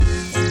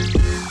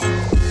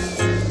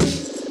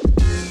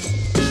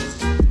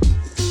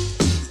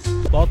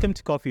Welcome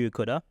to Coffee with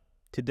Kuda.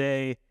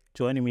 Today,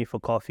 joining me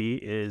for coffee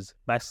is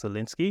Max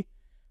Zielinski,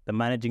 the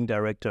Managing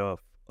Director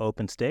of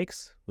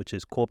Openstakes, which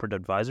is corporate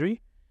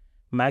advisory.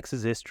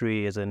 Max's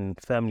history is in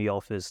family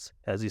office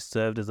as he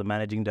served as the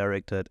Managing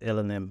Director at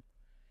L&M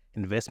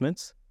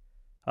Investments.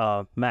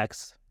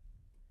 Max,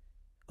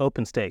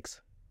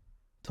 Openstakes.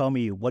 Tell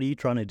me, what are you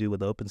trying to do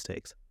with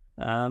Openstakes?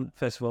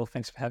 First of all,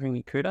 thanks for having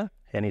me, Kuda.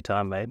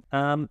 Anytime, mate.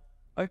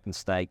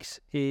 Openstakes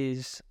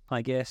is,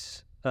 I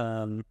guess,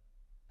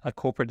 a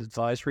corporate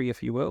advisory,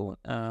 if you will,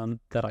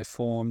 that I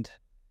formed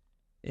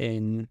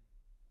in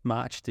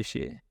March this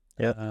year.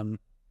 Yep. And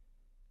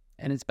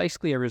it's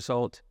basically a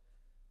result,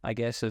 I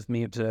guess, of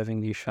me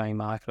observing the Australian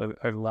market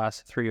over the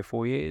last 3 or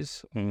 4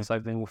 years since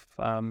I've been with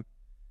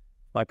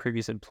my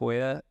previous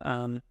employer.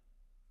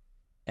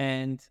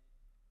 And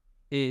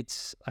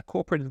it's a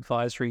corporate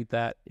advisory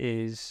that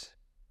is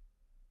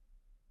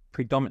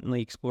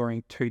predominantly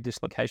exploring 2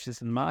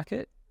 dislocations in the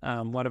market,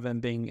 one of them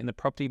being in the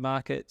property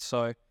market.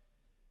 So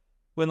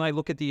when I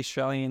look at the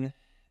Australian,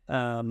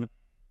 I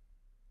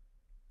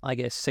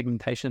guess,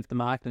 segmentation of the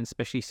market, and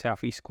especially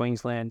Southeast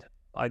Queensland,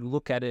 I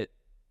look at it,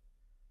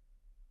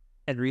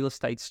 and real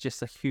estate's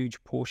just a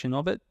huge portion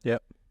of it.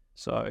 Yep.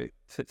 So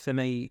for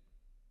me,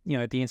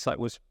 the insight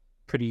was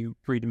pretty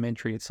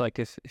rudimentary. It's like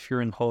if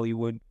you're in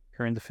Hollywood,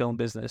 you're in the film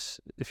business.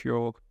 If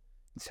you're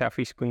in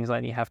Southeast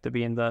Queensland, you have to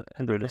be in the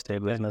Real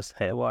estate business.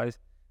 Otherwise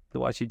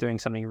you're doing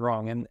something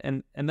wrong.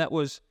 And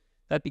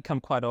that become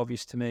quite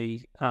obvious to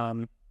me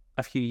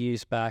a few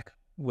years back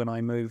when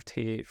I moved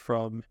here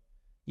from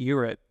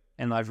Europe,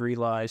 and I've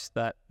realized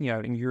that,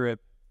 in Europe,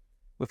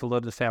 with a lot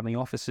of the family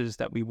offices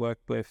that we work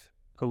with,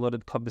 a lot of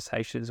the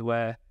conversations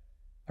were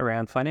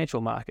around financial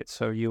markets,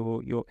 so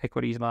your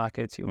equities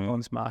markets, your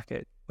bonds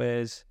market,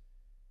 whereas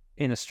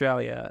in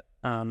Australia,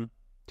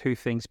 2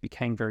 things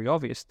became very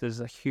obvious. There's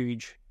a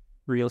huge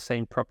real estate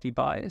and property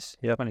bias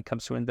when it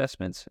comes to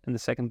investments, and the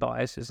second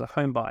bias is a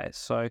home bias.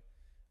 So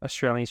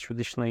Australians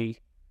traditionally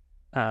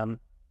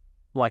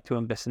like to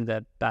invest in their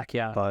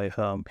backyard. By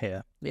home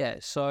here. Yeah,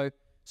 so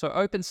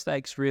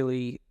Openstakes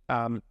really,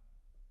 I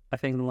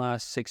think in the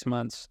last 6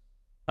 months,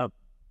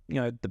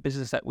 the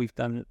business that we've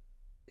done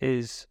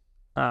is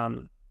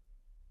around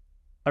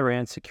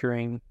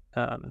securing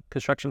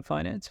construction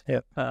finance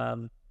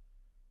and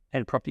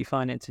property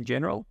finance in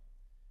general.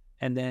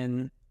 And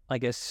then I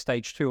guess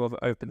stage 2 of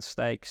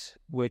Openstakes,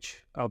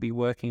 which I'll be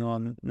working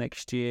on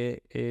next year,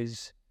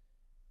 is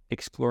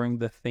exploring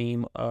the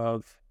theme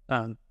of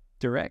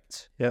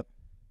direct,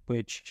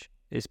 which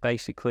is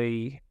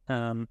basically,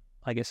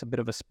 I guess, a bit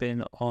of a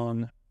spin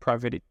on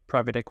private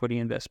equity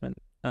investment.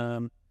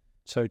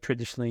 So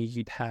traditionally,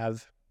 you'd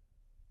have,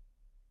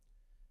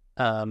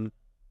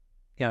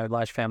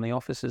 large family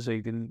offices or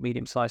even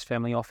medium-sized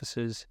family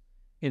offices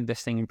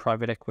investing in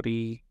private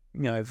equity,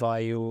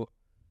 via your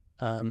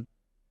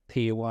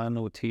tier 1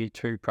 or tier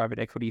 2 private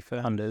equity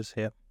firms.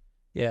 Funders,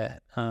 Your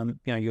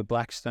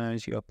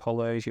Blackstones, your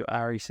Apollos, your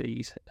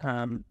RECs.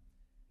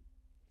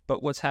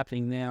 But what's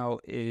happening now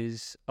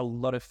is a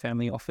lot of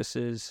family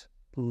offices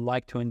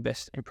like to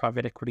invest in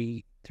private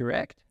equity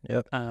direct.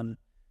 But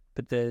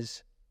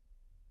there's,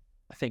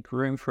 I think,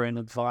 room for an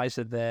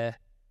advisor there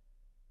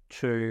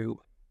to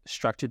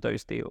structure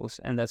those deals,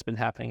 and that's been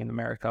happening in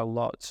America a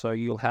lot. So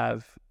you'll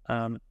have,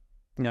 your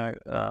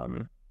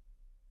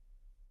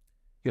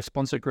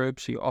sponsor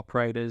groups, your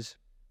operators,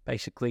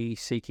 basically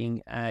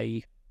seeking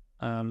a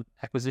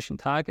acquisition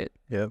target,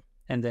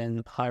 and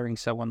then hiring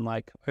someone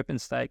like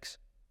Openstakes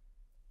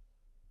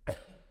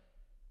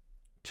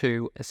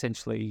to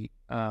essentially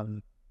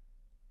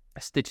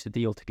stitch the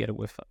deal together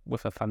with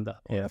a funder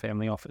or a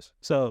family office.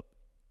 So,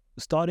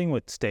 starting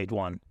with stage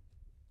 1,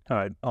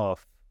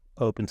 of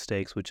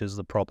Openstakes, which is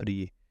the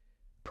property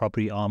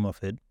arm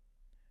of it,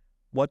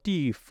 what do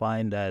you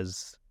find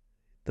as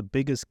the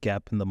biggest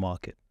gap in the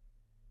market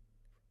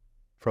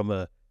from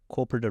a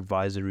corporate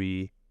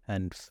advisory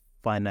and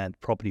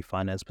property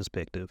finance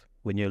perspective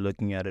when you're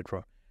looking at it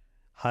from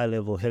high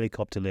level,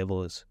 helicopter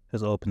level as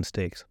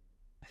Openstakes?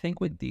 I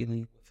think we're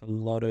dealing with a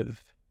lot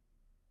of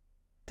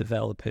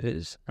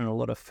developers and a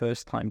lot of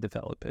first-time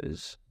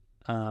developers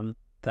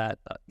that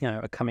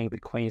are coming to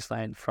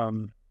Queensland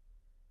from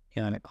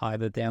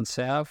either down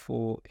south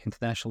or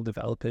international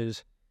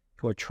developers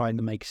who are trying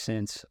to make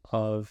sense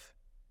of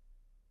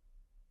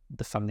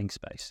the funding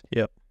space.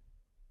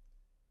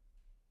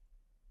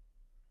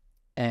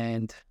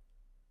 And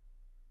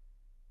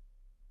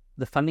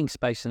the funding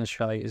space in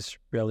Australia is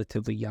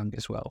relatively young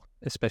as well,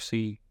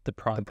 especially the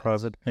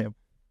private.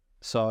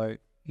 So,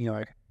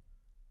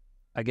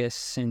 I guess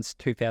since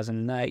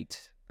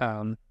 2008,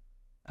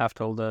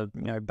 after all the,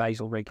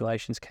 Basel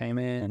regulations came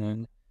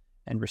in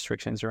and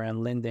restrictions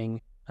around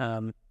lending,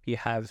 you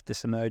have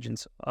this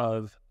emergence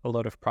of a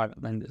lot of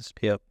private lenders.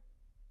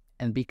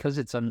 And because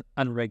it's an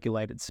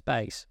unregulated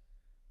space,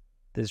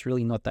 there's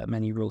really not that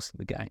many rules to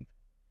the game.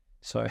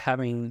 So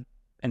having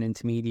an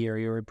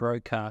intermediary or a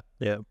broker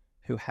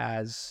who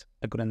has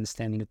a good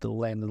understanding of the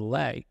lay of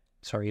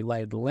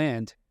the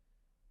land,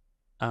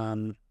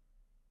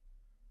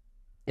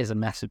 is a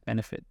massive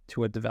benefit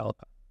to a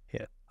developer.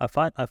 Yeah, I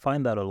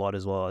find that a lot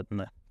as well,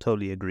 and I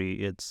totally agree.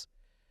 It's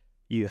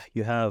you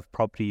have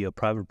property or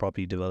private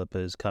property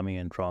developers coming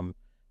in from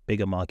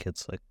bigger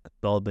markets like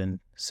Melbourne,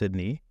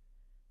 Sydney,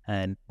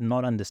 and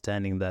not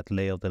understanding that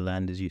lay of the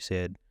land, as you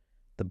said,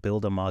 the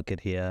builder market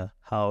here,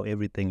 how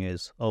everything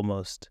is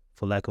almost,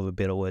 for lack of a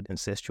better word,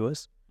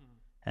 incestuous.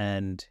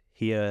 And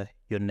here,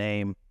 your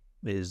name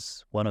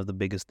is one of the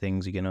biggest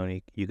things you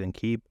can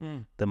keep.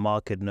 The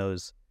market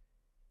knows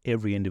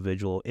every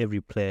individual,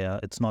 every player.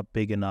 It's not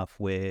big enough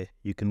where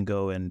you can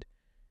go and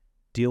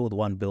deal with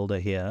one builder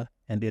here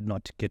and it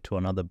not to get to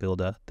another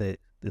builder.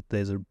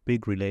 There's a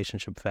big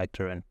relationship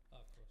factor and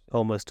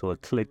almost to a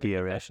click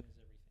area.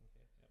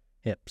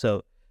 Yeah.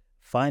 So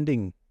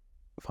finding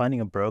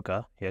a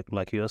broker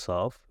like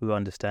yourself who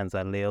understands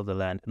that lay of the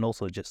land and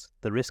also just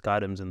the risk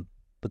items in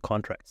the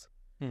contracts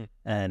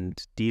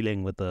and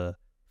dealing with a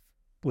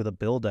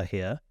builder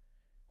here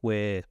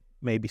where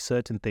maybe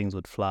certain things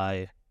would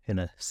fly in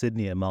a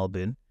Sydney or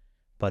Melbourne,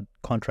 but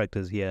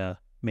contractors here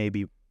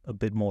maybe a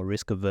bit more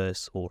risk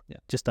averse or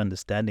just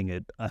understanding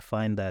it. I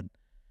find that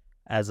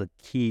as a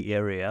key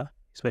area,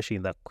 especially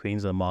in that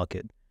Queensland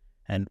market,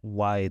 and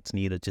why it's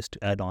needed just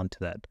to add on to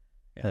that.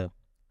 I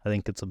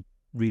think it's a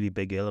really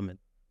big element.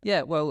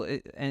 Yeah, well,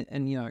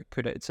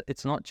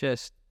 it's not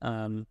just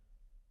the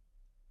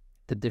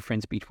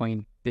difference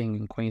between being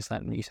in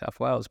Queensland and New South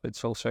Wales, but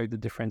it's also the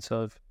difference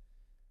of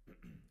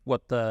where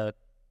the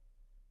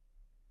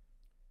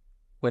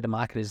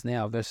market is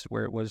now versus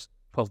where it was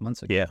 12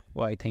 months ago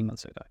or 18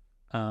 months ago.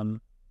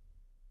 And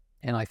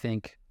I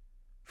think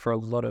for a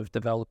lot of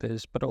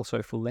developers, but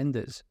also for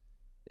lenders,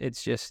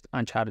 it's just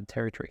uncharted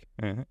territory.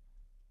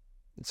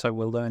 So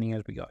we're learning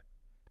as we go.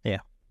 Yeah,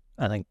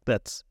 I think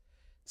it's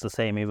the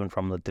same even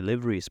from the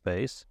delivery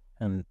space.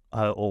 And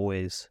I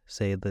always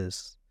say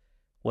this,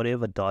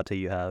 whatever data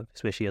you have,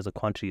 especially as a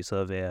quantity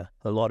surveyor,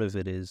 a lot of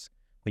it is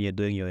when you're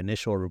doing your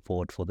initial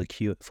report for the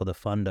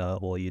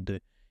funder, or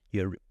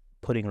you're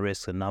putting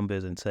risks and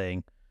numbers and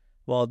saying,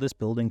 well, this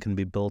building can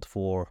be built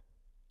for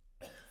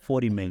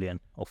 40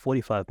 million or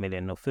 45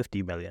 million or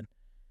 50 million.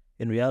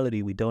 In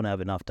reality, we don't have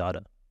enough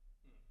data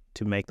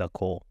to make that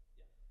call.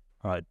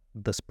 All right,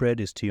 the spread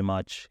is too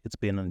much. It's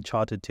been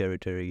uncharted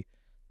territory.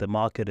 The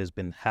market has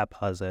been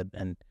haphazard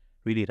and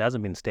really it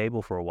hasn't been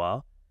stable for a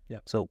while.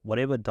 So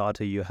whatever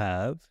data you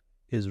have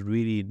is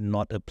really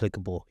not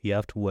applicable. You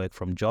have to work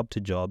from job to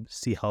job,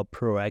 see how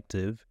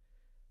proactive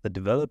the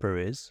developer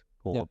is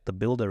or the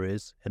builder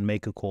is, and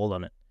make a call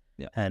on it.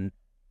 And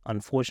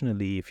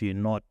unfortunately, if you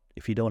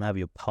don't have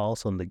your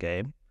pulse on the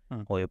game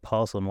or your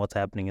pulse on what's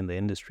happening in the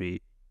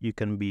industry, you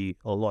can be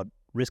a lot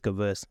risk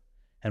averse.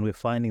 And we're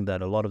finding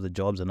that a lot of the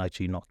jobs are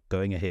actually not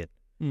going ahead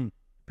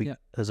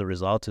as a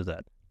result of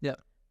that.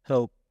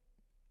 So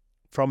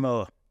from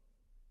a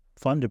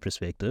funder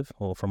perspective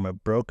or from a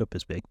broker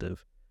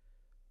perspective,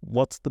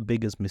 what's the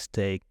biggest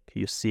mistake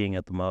you're seeing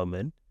at the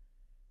moment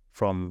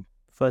from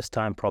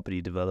first-time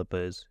property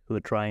developers who are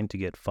trying to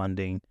get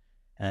funding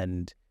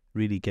and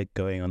really get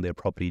going on their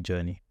property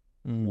journey?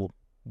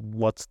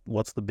 What's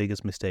the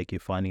biggest mistake you're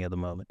finding at the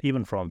moment,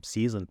 even from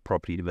seasoned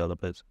property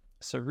developers?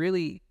 So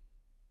really,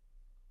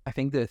 I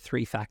think there are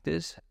three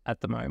factors at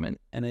the moment,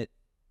 and it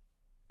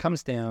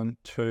comes down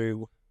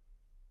to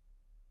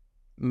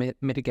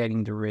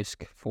mitigating the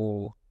risk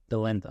for the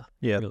lender,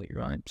 really,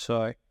 right?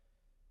 So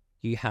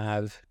you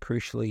have,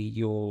 crucially,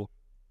 your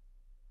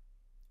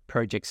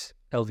project's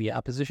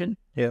LVR position.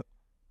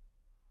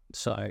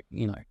 So,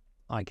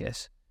 I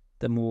guess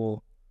the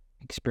more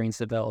experienced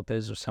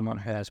developers or someone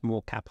who has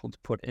more capital to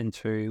put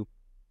into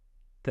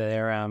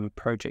their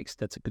projects,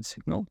 that's a good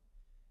signal.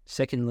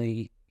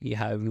 Secondly, you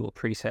have your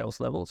pre-sales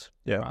levels.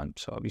 Right?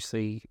 So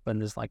obviously,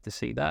 lenders like to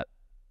see that.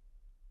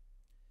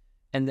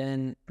 And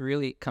then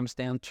really it comes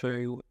down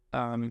to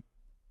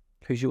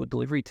who's your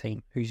delivery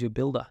team, who's your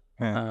builder.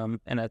 And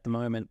at the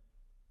moment,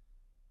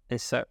 in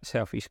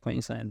Southeast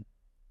Queensland,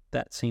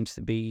 that seems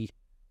to be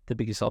the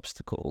biggest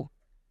obstacle.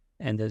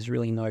 And there's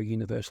really no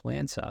universal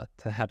answer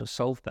to how to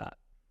solve that.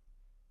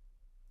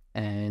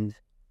 And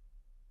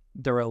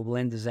there are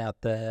lenders out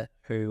there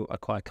who are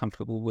quite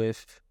comfortable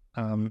with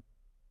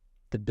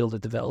the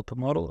builder-developer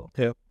model.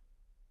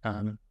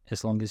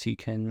 As long as you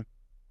can,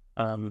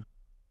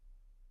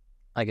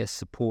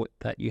 support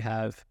that you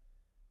have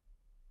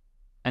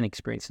an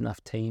experienced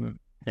enough team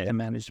to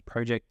manage the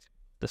project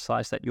the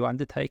size that you're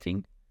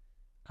undertaking.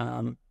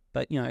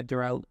 But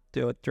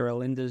there are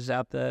lenders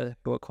out there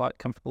who are quite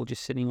comfortable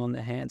just sitting on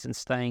their hands and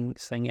staying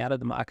out of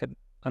the market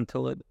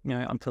until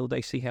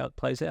they see how it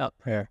plays out.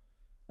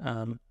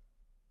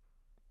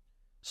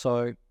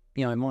 So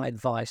my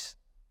advice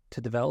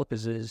to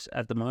developers is,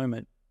 at the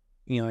moment,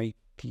 you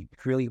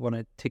really want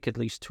to tick at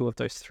least two of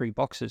those three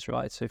boxes,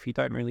 right? So if you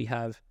don't really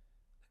have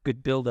a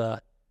good builder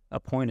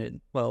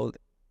appointed, well,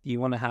 you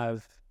want to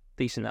have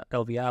decent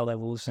LVR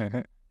levels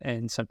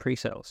and some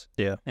pre-sales.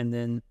 And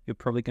then you're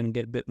probably going to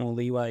get a bit more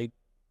leeway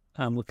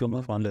with your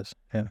funders.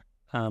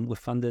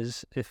 With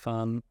funders if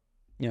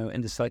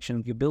in the selection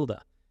of your builder.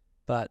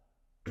 But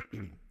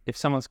if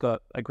someone's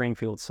got a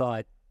greenfield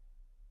site,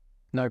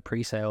 no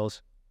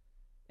pre-sales,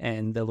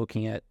 and they're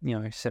looking at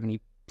 70+%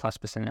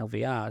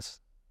 LVRs,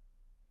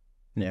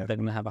 Yeah. they're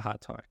going to have a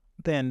hard time.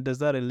 Then does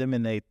that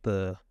eliminate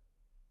the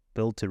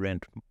build to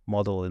rent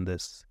model in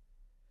this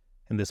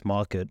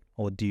market,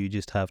 or do you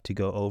just have to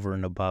go over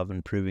and above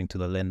and proving to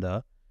the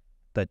lender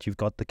that you've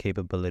got the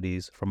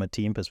capabilities from a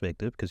team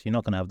perspective, because you're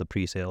not going to have the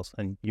pre-sales,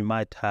 and you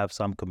might have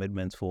some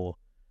commitments for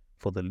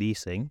the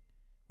leasing,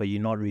 but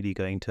you're not really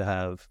going to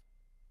have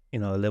a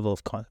level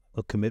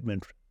of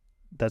commitment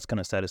that's going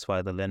to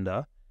satisfy the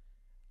lender.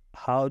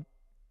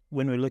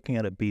 When we're looking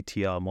at a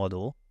BTR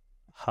model,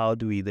 how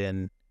do we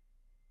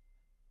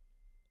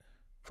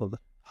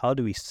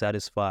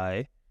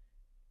satisfy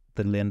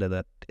the lender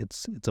that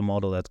it's a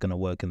model that's going to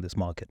work in this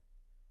market?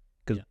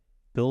 Because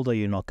builder,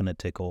 you're not going to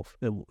tick off.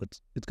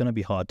 It's going to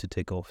be hard to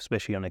tick off,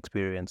 especially on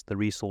experience. The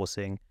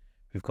resourcing,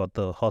 we've got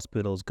the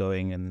hospitals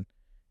going in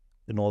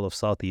all of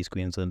Southeast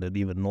Queensland and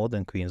even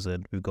Northern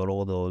Queensland. We've got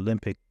all the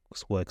Olympics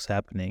works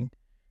happening.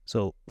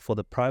 So for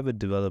the private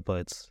developer,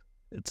 it's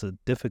a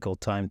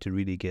difficult time to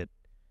really get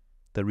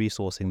the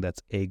resourcing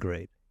that's A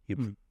grade.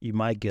 You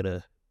might get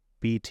a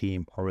B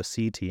team or a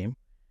C team,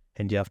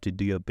 and you have to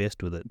do your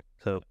best with it.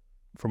 So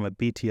from a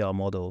BTR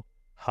model,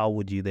 how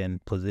would you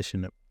then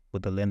position it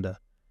with the lender?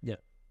 Yeah.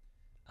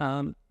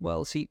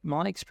 Well, see,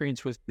 my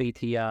experience with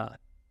BTR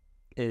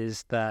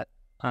is that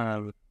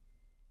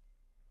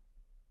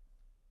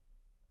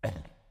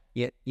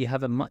you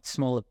have a much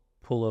smaller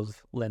pool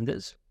of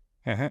lenders,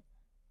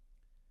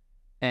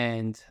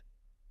 and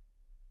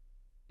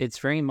it's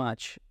very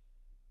much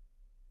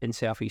in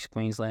Southeast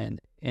Queensland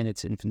in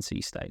its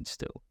infancy stage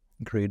still.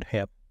 Agreed.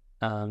 Yep.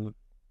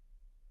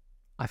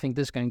 I think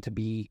there's going to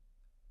be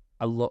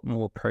a lot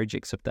more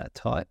projects of that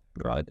type,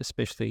 right?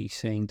 Especially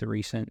seeing the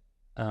recent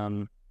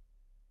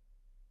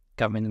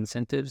government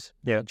incentives,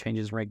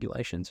 changes in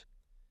regulations,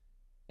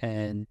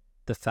 and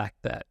the fact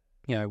that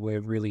we're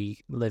really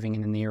living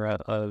in an era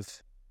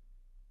of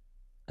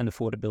an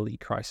affordability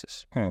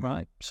crisis,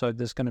 right? So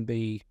there's going to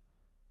be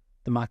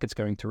the market's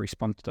going to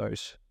respond to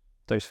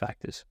those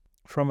factors.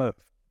 From a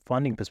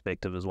funding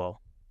perspective as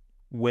well,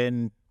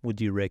 when would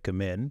you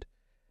recommend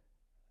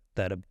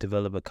that a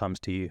developer comes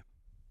to you?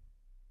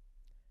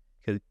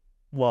 Because,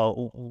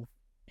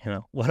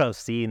 what I've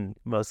seen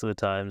most of the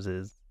times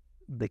is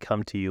they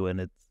come to you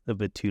and it's a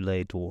bit too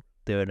late, or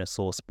they're in a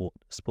sore spot.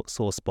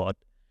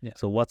 Yeah.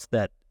 So what's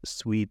that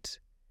sweet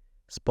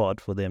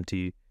spot for them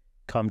to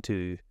come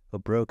to a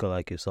broker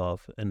like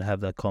yourself and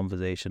have that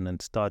conversation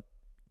and start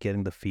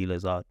getting the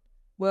feelers out?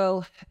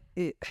 Well,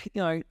 I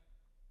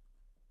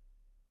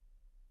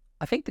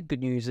think the good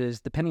news is,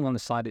 depending on the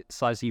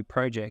size of your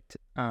project,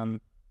 the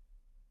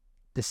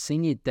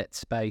senior debt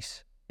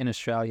space in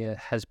Australia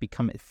has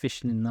become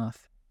efficient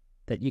enough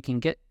that you can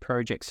get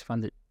projects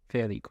funded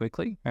fairly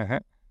quickly.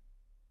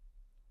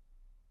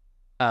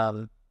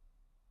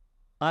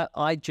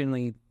 I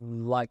generally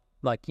like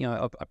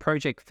a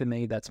project for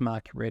me that's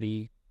market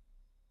ready.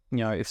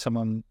 If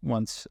someone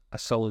wants a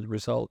solid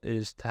result,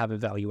 is to have a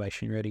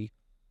valuation ready,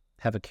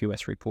 have a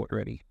QS report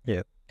ready,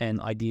 and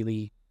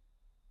ideally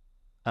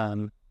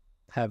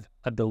have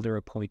a builder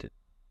appointed,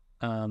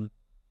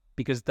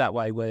 because that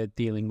way we're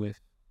dealing with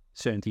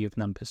certainty of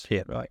numbers.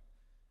 Right.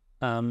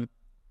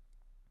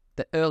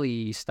 The earlier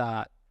you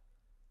start,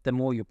 the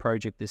more your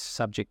project is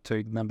subject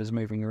to numbers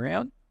moving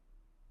around.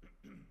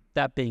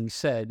 That being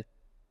said,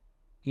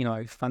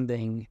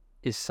 funding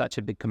is such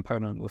a big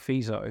component with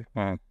FISO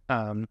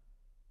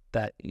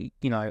that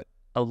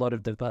a lot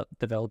of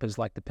developers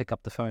like to pick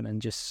up the phone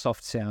and just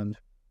soft sound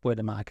where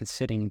the market's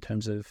sitting in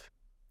terms of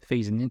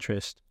fees and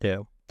interest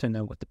to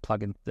know what to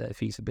plug into their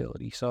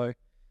feasibility. So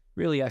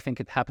really, I think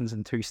it happens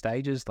in two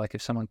stages. Like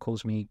if someone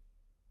calls me,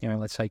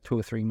 let's say 2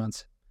 or 3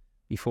 months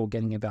before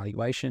getting a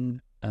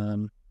valuation,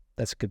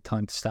 that's a good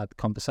time to start the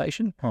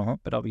conversation.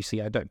 But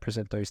obviously I don't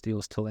present those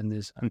deals to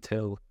lenders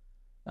until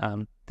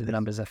the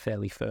numbers are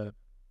fairly firm.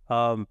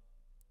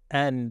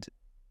 And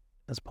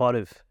as part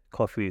of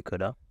Coffee with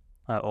Kuda,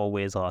 I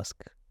always ask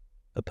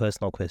a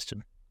personal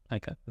question.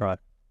 Okay. Right.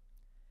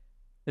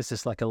 Is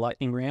this like a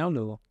lightning round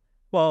or?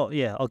 Well,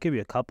 yeah, I'll give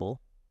you a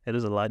couple. It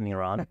is a lightning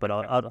round, but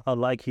I'd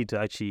like you to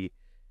actually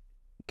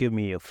give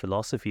me your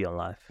philosophy on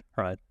life,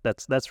 right?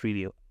 That's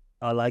really,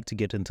 I like to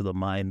get into the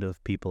mind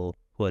of people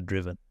who are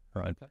driven,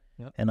 right? Okay.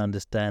 Yep. And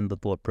understand the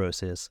thought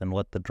process and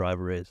what the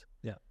driver is.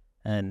 Yeah.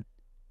 And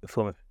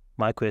for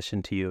my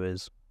question to you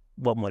is,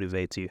 what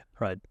motivates you,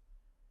 right?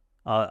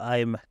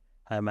 I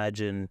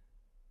imagine,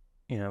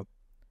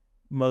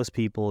 most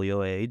people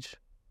your age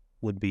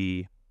would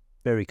be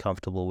very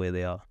comfortable where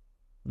they are.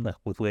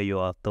 With where you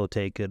are, they'll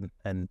take it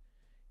and,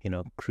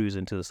 cruise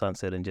into the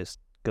sunset and just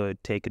go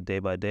take it day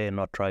by day and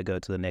not try go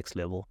to the next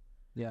level.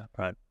 Yeah.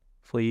 Right.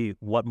 For you,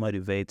 what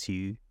motivates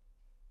you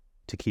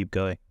to keep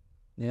going?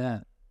 Yeah,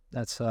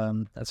 that's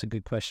a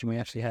good question. We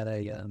actually had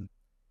a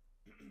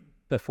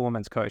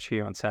performance coach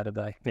here on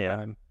Saturday.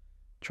 Yeah.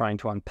 Trying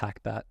to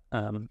unpack that.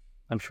 I'm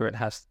sure it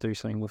has to do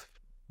something with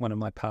one of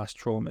my past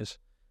traumas.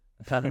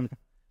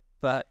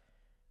 But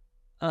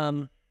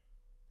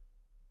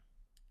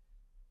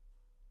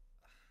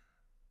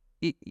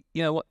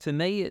what, to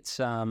me, it's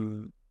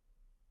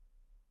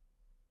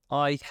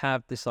I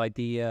have this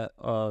idea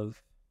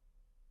of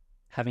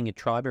having a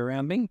tribe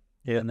around me,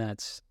 and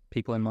that's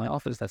people in my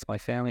office, that's my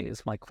family,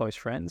 it's my close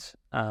friends,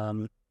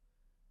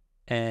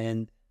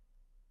 and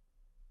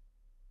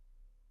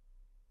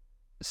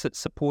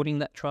supporting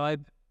that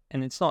tribe.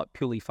 And it's not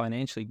purely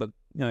financially, but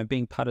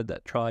being part of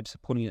that tribe,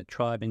 supporting that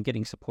tribe, and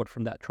getting support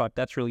from that tribe.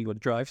 That's really what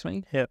drives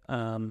me. Yeah.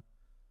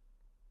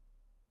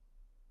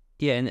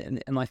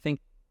 And I think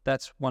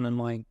that's one of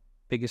my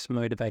biggest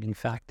motivating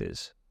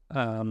factors.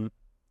 And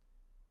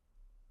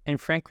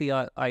frankly,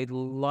 I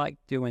like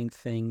doing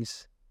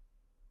things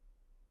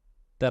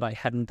that I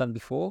hadn't done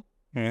before,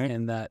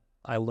 and that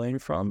I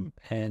learned from.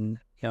 And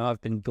I've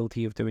been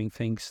guilty of doing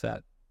things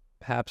that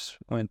perhaps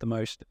weren't the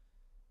most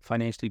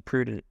financially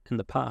prudent in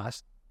the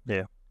past.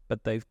 Yeah.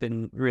 But they've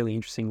been really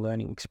interesting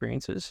learning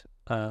experiences.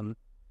 And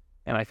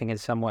I think in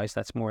some ways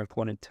that's more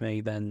important to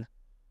me than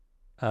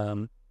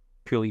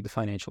purely the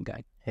financial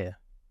gain. Yeah.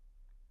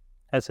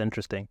 That's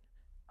interesting.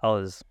 I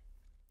was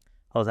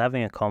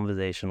having a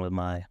conversation with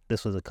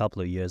this was a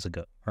couple of years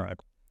ago, right?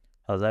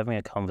 I was having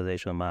a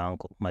conversation with my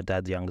uncle, my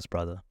dad's youngest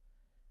brother.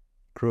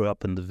 Grew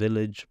up in the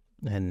village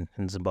in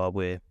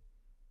Zimbabwe.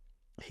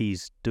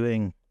 He's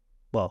doing,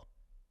 well,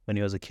 when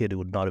he was a kid, he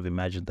would not have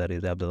imagined that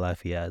he'd have the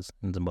life he has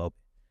in Zimbabwe.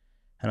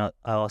 And I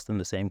asked him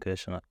the same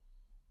question, like,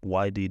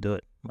 why do you do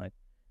it? Like,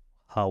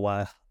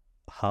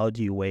 how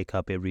do you wake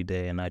up every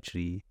day and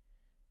actually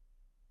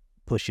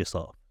push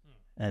yourself?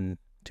 And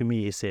to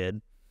me, he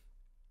said,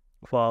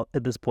 well,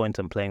 at this point,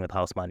 I'm playing with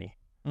house money.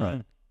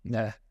 Right.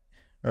 Yeah.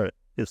 Right.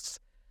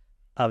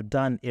 I've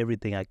done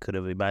everything I could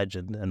have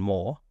imagined and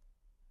more.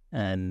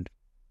 And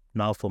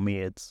now for me,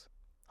 it's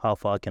how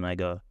far can I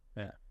go?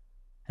 Yeah.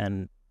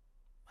 And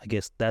I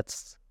guess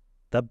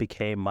that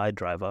became my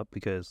driver,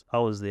 because I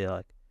was there,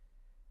 like,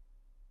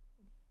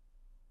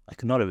 I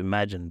could not have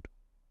imagined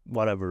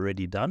what I've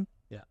already done.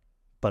 Yeah.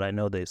 But I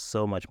know there's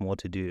so much more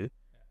to do.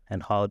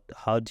 And how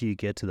do you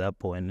get to that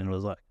point? And it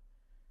was like,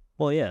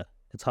 well, yeah,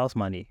 it's house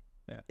money.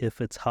 Yeah. If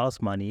it's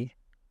house money,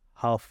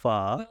 how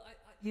far? Well,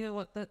 you know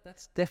what?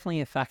 That's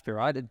definitely a factor,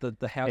 right?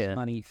 The house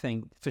money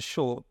thing for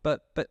sure.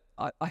 But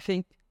I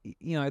think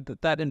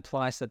that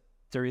implies that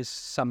there is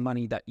some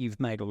money that you've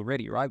made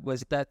already, right?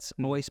 That's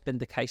always been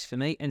the case for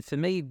me. And for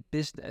me,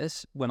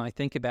 business, when I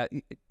think about,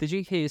 did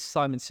you hear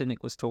Simon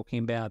Sinek was talking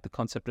about the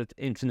concept of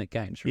infinite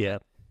games, right?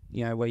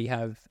 Yeah. Where you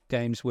have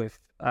games with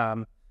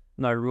no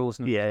rules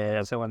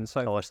and so on and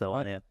so forth. I watched that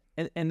one,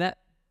 yeah. And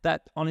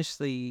that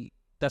honestly,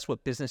 that's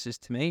what business is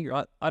to me,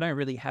 right? I don't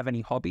really have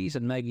any hobbies,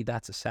 and maybe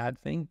that's a sad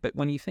thing. But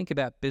when you think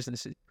about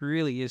business, it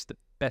really is the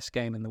best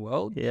game in the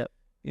world. Yeah.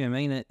 You know what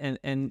I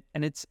mean?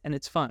 And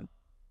it's fun,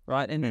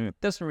 right? And it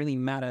doesn't really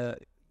matter,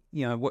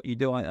 what you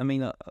do. I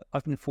mean,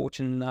 I've been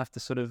fortunate enough to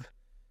sort of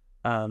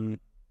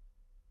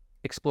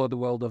explore the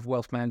world of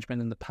wealth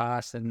management in the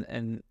past,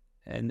 and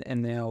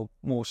now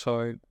more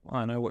so, I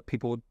don't know, what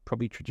people would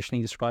probably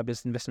traditionally describe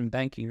as investment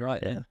banking,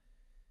 right?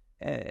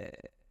 Yeah.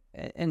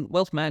 And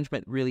wealth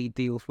management really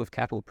deals with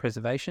capital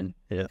preservation.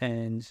 Yeah.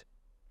 And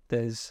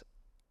there's,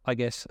 I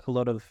guess, a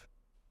lot of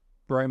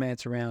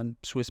romance around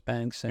Swiss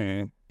banks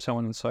and so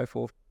on and so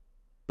forth.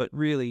 But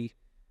really,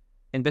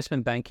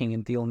 investment banking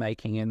and deal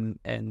making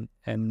and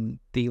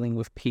dealing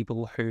with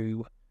people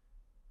who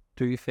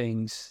do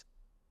things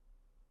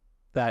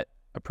that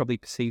are probably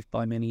perceived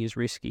by many as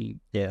risky.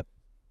 Yeah.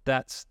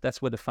 That's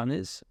where the fun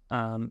is.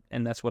 And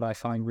that's what I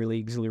find really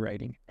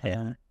exhilarating.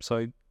 Yeah.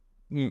 So,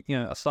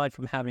 aside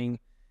from having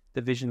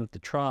the vision of the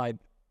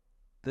tribe,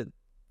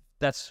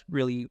 that's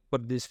really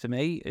what it is for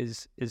me,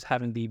 is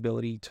having the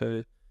ability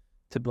to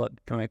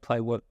play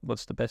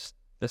what's the best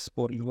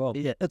sport in the world.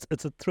 Yeah,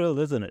 it's a thrill,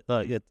 isn't it?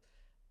 Like,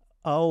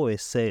 I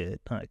always say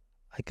it, like,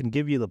 I can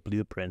give you the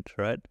blueprint,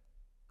 right,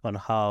 on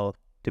how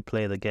to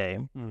play the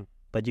game,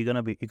 but you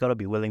gotta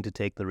be willing to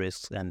take the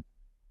risks. And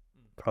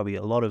probably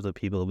a lot of the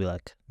people will be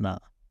like, nah,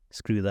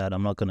 screw that,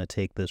 I'm not gonna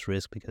take this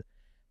risk,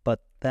 but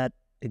that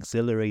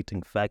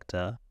exhilarating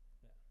factor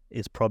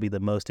is probably the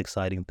most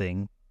exciting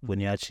thing when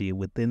you're actually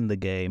within the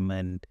game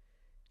and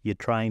you're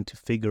trying to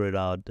figure it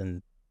out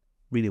and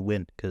really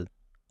win, because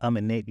I'm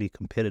innately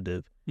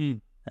competitive.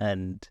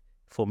 And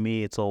for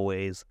me, it's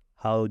always,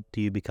 how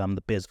do you become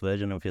the best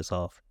version of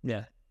yourself?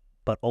 Yeah.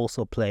 But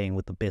also playing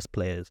with the best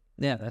players.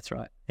 Yeah, that's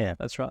right. Yeah.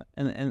 That's right.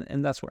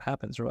 And that's what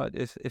happens, right?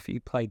 If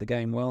you play the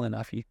game well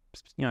enough, you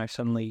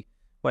suddenly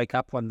wake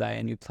up one day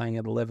and you're playing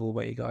at a level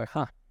where you go,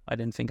 I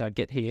didn't think I'd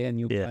get here. And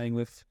you're playing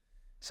with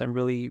some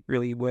really,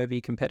 really worthy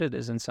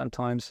competitors. And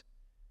sometimes,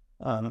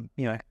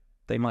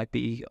 they might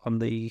be on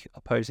the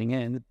opposing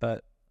end,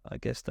 but I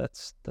guess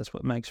that's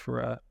what makes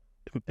for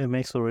it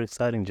makes for an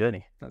exciting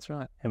journey. That's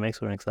right. It makes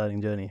for an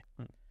exciting journey.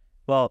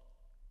 Well,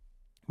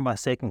 my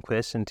second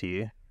question to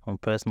you on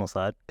personal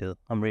side, because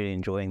I'm really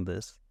enjoying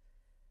this,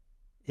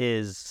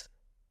 is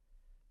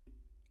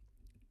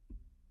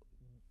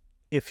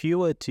if you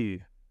were to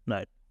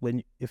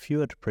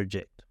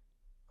project,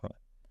 right,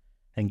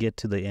 and get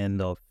to the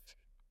end of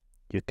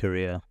your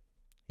career,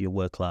 your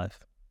work life,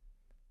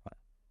 right,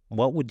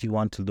 what would you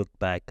want to look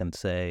back and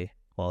say,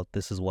 well,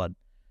 this is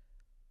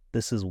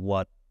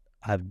what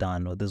I've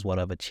done, or this is what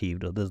I've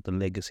achieved, or this is the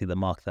legacy, the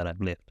mark that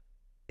I've left.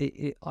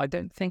 I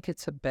don't think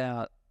it's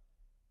about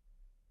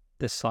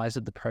the size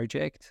of the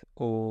project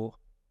or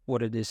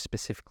what it is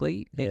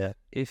specifically.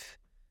 If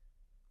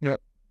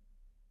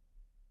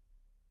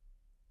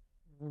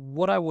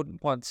what I would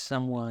want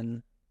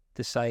someone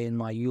to say in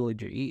my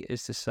eulogy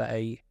is to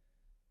say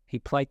he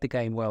played the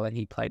game well and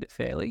he played it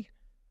fairly.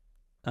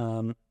 You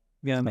know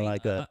what I mean?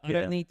 like that. I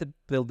don't need to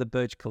build the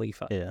Burj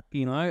Khalifa,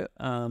 you know,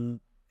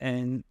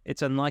 and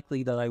it's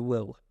unlikely that I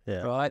will,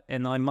 right?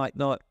 And I might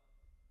not,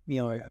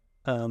 you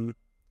know,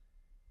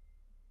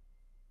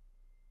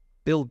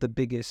 build the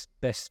biggest,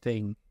 best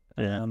thing.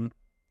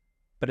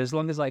 But as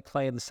long as I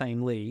play in the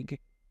same league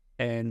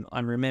and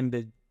I'm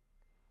remembered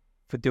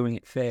for doing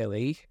it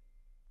fairly,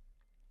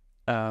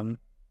 I'll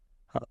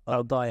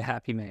die a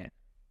happy man.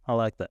 I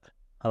like that.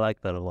 I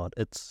like that a lot.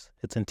 It's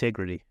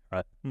integrity,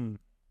 right?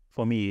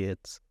 For me,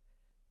 it's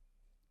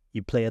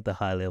you play at the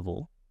high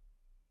level,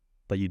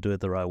 but you do it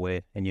the right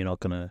way, and you're not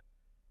gonna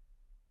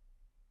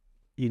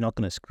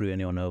screw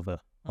anyone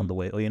over on the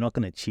way, or you're not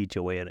gonna cheat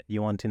your way at it.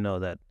 You want to know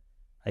that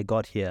I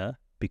got here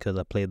because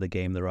I played the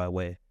game the right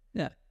way.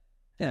 Yeah.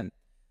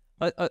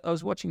 I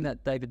was watching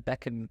that David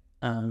Beckham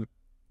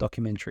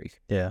documentary.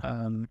 It's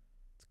a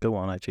good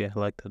one, actually. I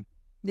liked it.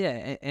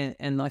 Yeah,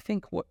 and I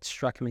think what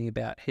struck me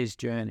about his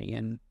journey,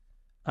 and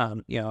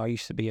you know, I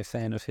used to be a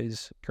fan of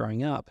his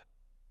growing up,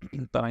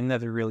 but I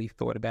never really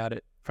thought about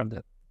it from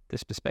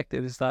this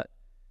perspective, is that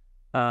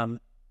I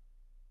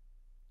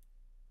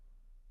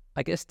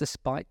guess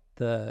despite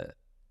the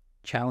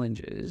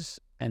challenges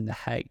and the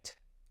hate,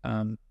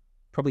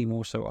 probably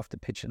more so off the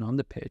pitch than on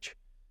the pitch,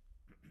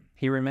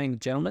 he remained a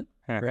gentleman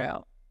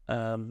throughout.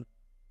 And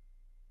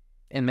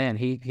man,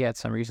 he had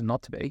some reason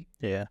not to be.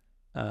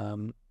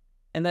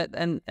 And you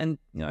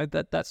know,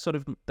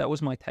 that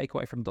was my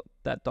takeaway from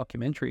that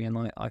documentary,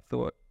 and I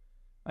thought,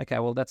 okay,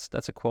 well that's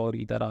a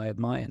quality that I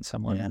admire in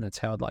someone, and it's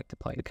how I'd like to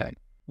play the game.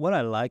 What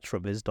I liked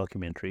from his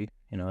documentary,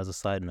 you know, as a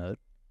side note,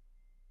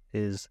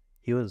 is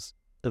he was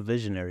a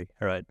visionary,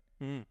 right?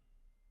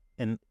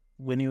 And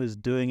when he was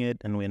doing it,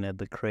 and when he had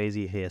the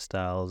crazy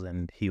hairstyles,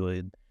 and he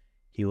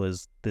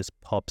was this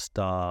pop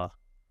star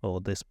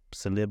or this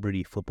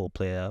celebrity football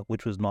player,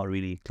 which was not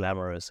really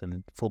glamorous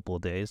in football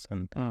days.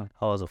 And I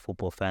was a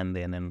football fan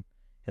then, and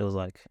it was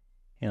like,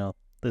 you know,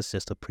 this is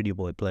just a pretty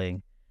boy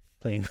playing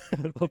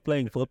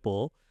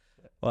football.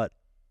 But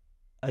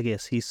I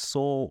guess he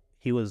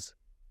was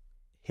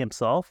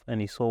himself,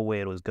 and he saw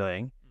where it was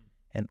going,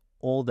 and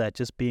all that,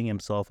 just being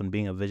himself and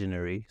being a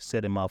visionary,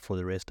 set him up for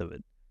the rest of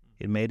it.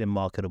 It made him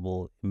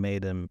marketable. It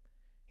made him,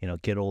 you know,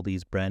 get all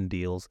these brand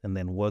deals, and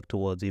then work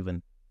towards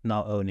even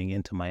now owning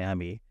Inter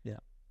Miami.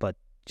 But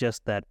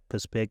just that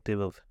perspective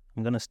of,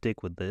 I'm going to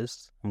stick with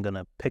this. I'm going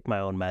to pick my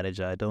own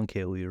manager. I don't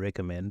care who you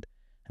recommend.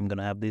 I'm going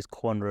to have these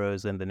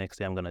cornrows, and the next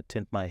day I'm going to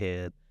tint my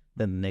hair.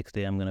 Then the next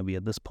day I'm going to be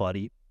at this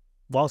party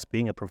whilst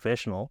being a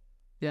professional.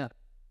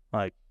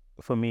 Like,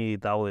 for me,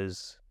 that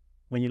was,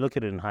 when you look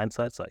at it in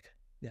hindsight, it's like,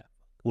 it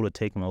would have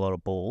taken a lot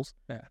of balls.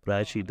 But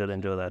I actually did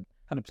enjoy that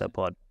 100%.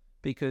 Part.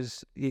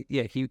 Because,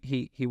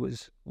 he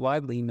was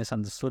widely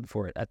misunderstood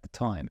for it at the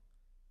time.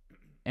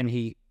 And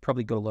he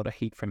probably got a lot of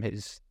heat from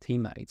his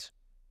teammates.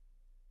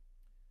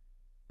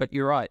 But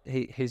you're right,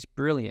 his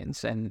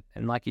brilliance, and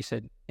like you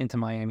said, Inter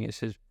Miami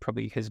is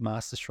probably his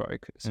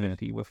masterstroke,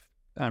 especially with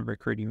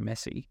recruiting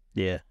Messi.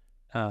 It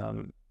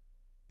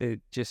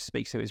just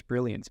speaks to his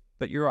brilliance.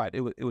 But you're right,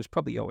 it was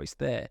probably always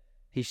there.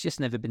 He's just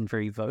never been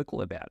very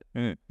vocal about it.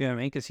 You know what I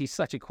mean? Because he's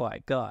such a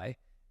quiet guy,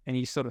 and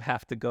you sort of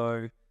have to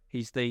go,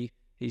 he's the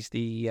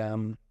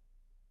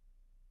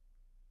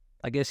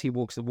I guess he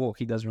walks the walk.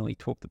 He doesn't really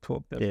talk the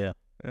talk, though.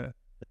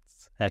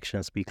 It's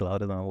actions speak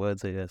louder than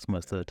words, I guess,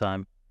 most of the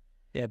time.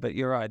 Yeah, but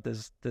you're right.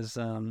 There's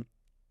a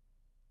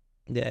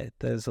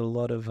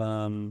lot of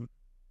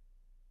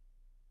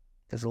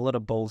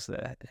balls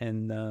there,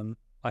 and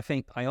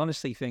I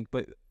honestly think,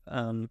 but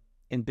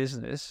in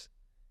business,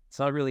 it's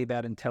not really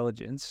about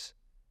intelligence.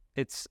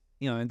 It's,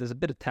 you know, there's a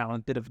bit of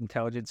talent, bit of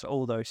intelligence,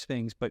 all those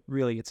things, but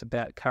really it's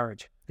about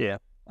courage.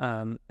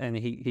 And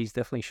he's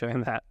definitely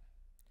shown that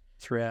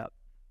throughout.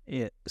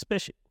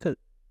 Especially because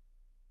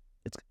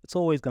it's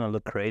always going to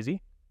look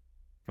crazy.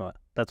 Right,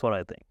 that's what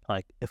I think.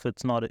 Like, if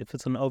it's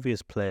an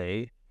obvious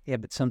play,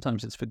 but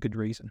sometimes it's for good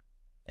reason.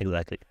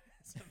 Exactly.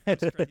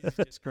 Sometimes crazy is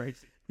just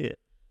crazy.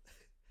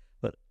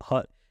 But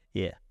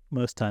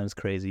most times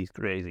crazy is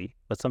crazy,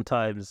 but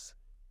sometimes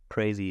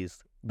crazy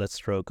is the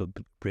stroke of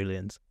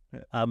brilliance.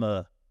 I'm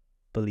a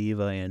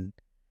believer in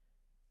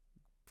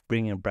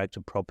bringing it back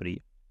to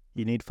property.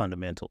 You need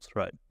fundamentals,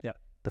 right?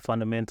 The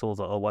fundamentals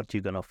are what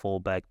you're going to fall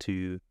back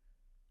to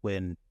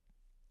when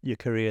your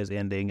career is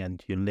ending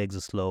and your legs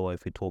are slow,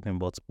 if you're talking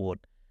about sport,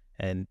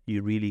 and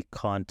you really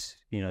can't,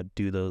 you know,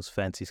 do those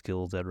fancy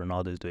skills that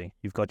Ronaldo's doing.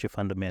 You've got your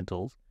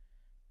fundamentals,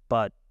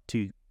 but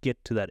to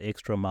get to that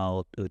extra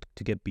mile,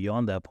 to get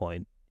beyond that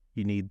point,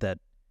 you need that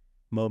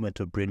moment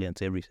of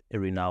brilliance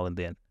every now and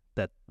then.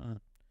 That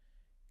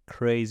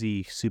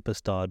crazy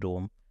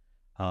superstardom,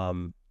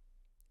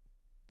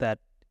 that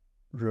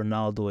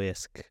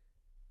Ronaldo-esque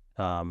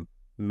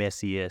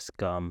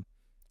Messi-esque.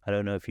 I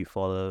don't know if you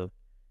follow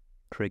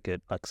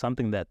cricket, like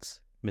something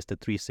that's Mr.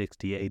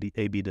 360,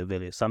 AB de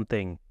Villiers,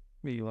 something.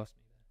 You lost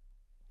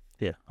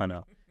me. Yeah, I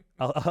know.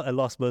 I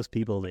lost most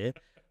people there,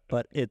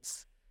 but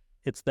it's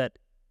that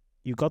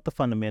you got the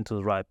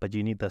fundamentals right, but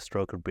you need that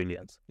stroke of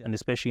brilliance, and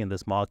especially in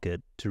this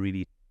market to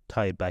really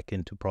tie it back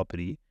into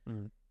property.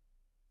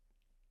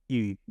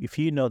 If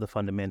you know the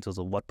fundamentals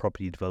of what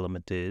property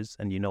development is,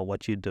 and you know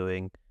what you're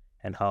doing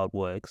and how it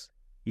works,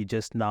 you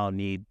just now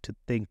need to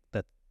think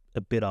that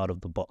a bit out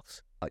of the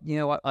box.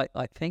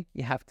 I think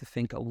you have to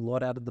think a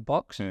lot out of the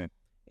box.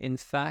 In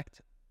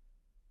fact,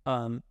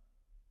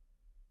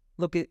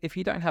 look, if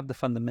you don't have the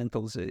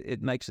fundamentals,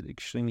 it makes it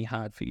extremely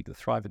hard for you to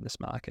thrive in this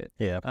market.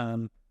 Yeah.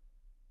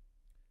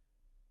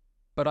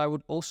 But I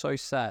would also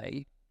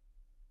say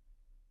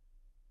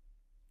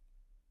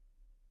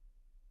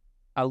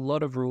a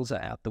lot of rules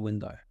are out the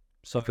window.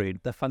 So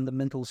the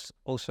fundamentals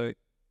also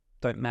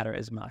don't matter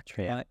as much,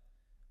 right?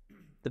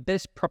 The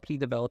best property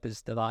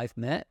developers that I've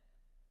met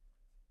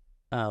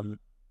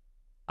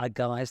are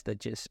guys that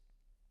just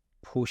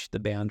push the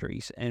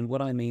boundaries. And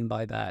what I mean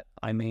by that,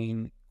 I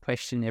mean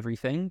question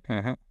everything,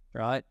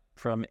 right?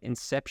 From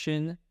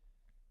inception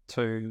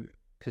to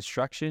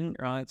construction,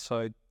 right?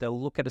 So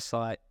they'll look at a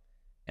site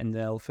and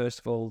they'll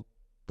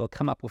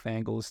come up with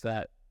angles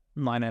that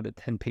 9 out of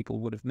 10 people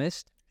would have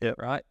missed,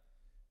 right?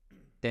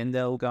 Then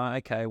they'll go,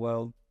 okay,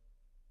 well,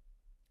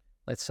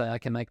 let's say I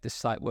can make this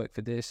site work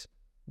for this.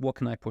 What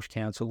can I push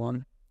council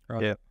on,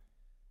 right? Yeah.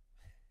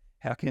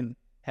 How can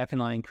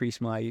I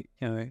increase my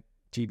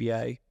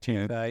GBA,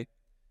 GFA?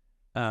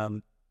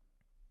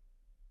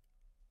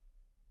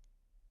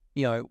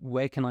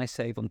 Where can I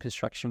save on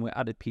construction where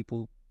other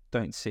people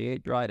don't see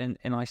it, right? And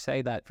I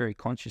say that very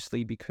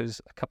consciously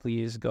because a couple of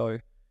years ago,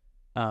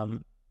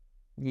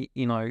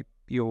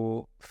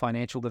 your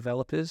financial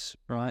developers,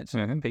 right?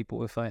 So people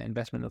with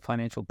investment and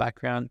financial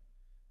background,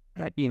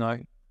 right? They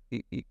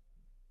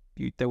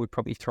would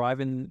probably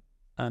thrive in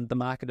the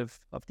market of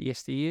the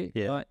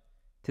SDU, right?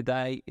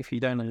 Today, if you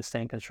don't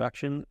understand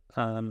construction,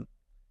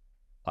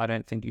 I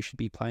don't think you should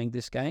be playing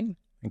this game.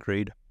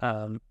 Agreed.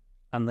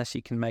 Unless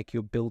you can make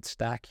your build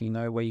stack,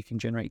 where you can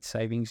generate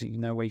savings,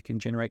 where you can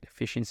generate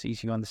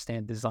efficiencies, you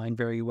understand design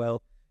very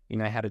well, you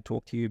know how to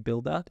talk to your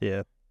builder,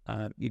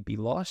 you'd be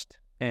lost.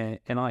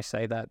 And I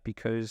say that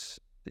because,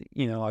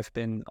 I've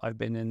been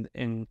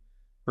in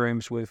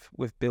rooms with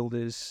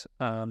builders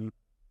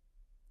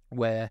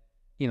where,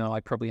 I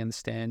probably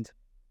understand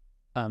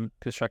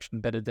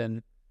construction better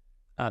than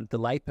the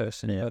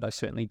layperson, but I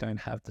certainly don't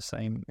have the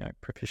same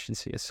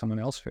proficiency as someone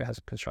else who has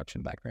a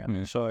construction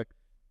background. So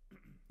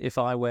if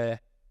I were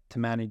to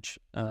manage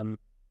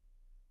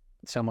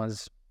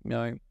someone's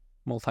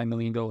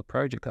multi-million-dollar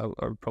project, I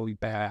would probably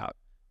bow out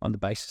on the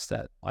basis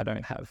that I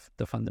don't have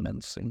the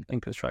fundamentals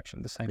in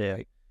construction the same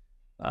way.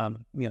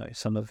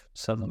 Some of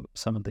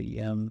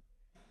the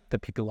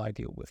people I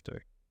deal with do.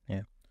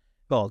 Yeah.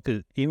 Well,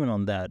 because even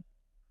on that,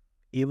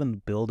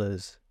 even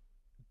builders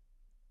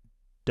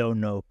don't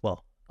know.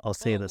 Well, I'll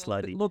say this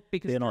slightly. Look,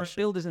 because there are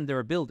builders and there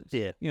are builders.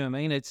 Yeah. You know what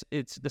I mean? It's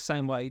the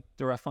same way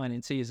there are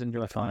financiers and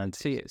there are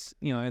financiers.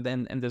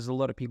 And there's a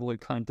lot of people who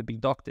claim to be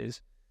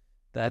doctors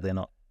that they're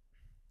not.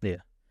 Yeah.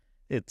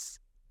 It's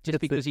just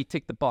because you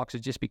tick the box, or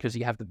just because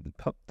you have the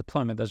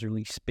diploma doesn't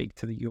really speak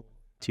to your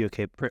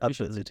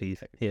capability.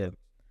 Yeah.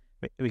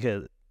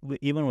 Because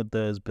even with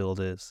those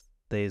builders,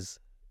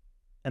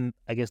 and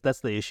I guess that's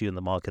the issue in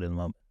the market at the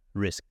moment,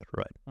 risk,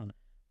 right?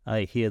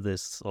 I hear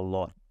this a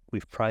lot.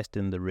 We've priced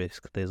in the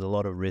risk. There's a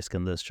lot of risk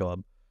in this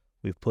job.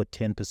 We've put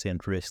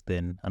 10% risk,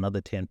 then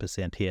another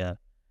 10% here.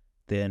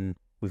 Then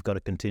we've got a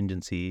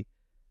contingency.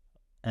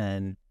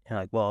 And you're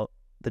like, well,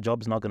 the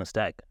job's not going to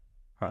stack,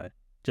 right?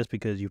 Just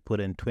because you put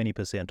in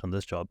 20% on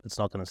this job, it's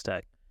not going to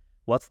stack.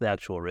 What's the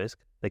actual risk?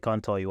 They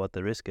can't tell you what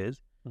the risk is.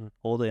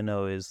 All they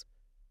know is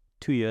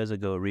 2 years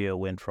ago, Rio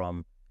went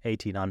from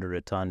 1,800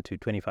 a ton to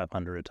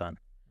 2,500 a ton.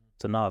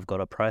 So now I've got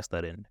to price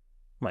that in.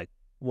 I'm like,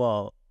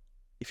 well,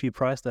 if you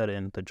price that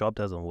in, the job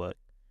doesn't work.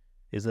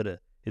 Is it a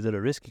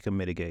risk you can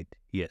mitigate?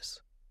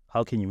 Yes.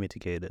 How can you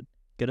mitigate it?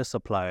 Get a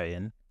supplier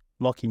in,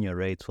 lock in your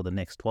rates for the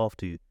next 12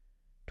 to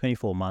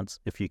 24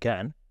 months if you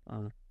can,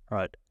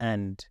 right?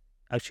 And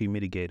actually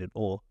mitigate it,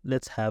 or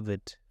let's have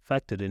it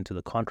factored into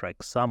the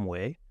contract some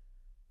way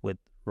with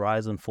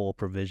rise and fall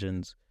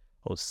provisions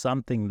or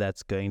something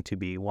that's going to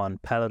be, one,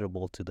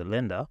 palatable to the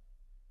lender,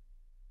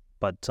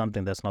 but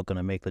something that's not going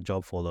to make the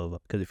job fall over.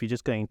 Because if you're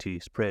just going to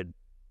spread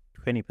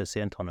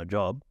 20% on a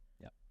job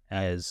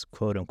as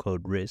quote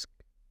unquote risk,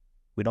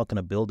 we're not going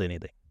to build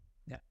anything.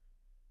 Yeah.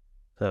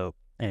 So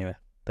anyway,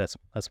 that's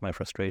my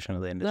frustration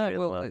of the industry.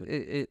 No, well,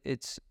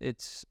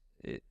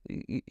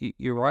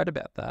 you're right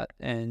about that,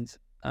 and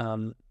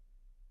I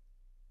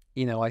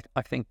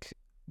think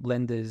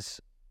lenders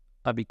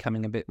are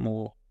becoming a bit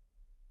more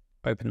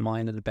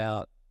open-minded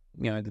about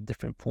the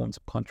different forms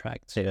of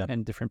contracts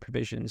and different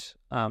provisions.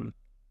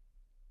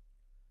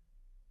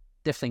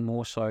 Definitely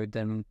more so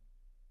than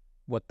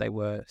what they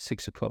were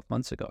 6 or 12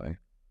 months ago,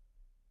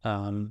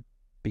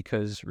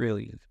 because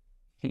really,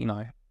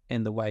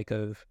 in the wake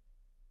of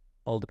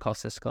all the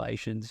cost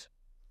escalations,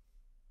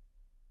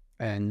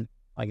 and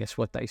I guess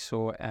what they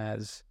saw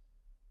as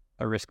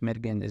a risk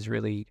mitigant is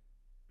really,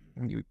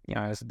 you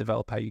know, as a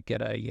developer, you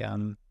get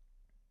a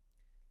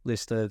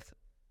list of,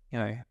 you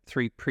know,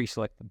 3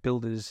 pre-selected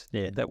builders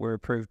that were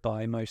approved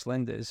by most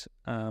lenders,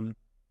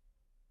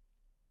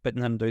 but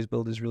none of those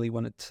builders really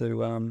wanted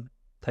to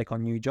take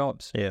on new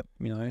jobs. Yeah.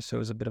 You know, so it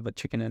was a bit of a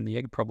chicken and the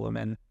egg problem.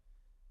 And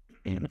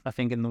I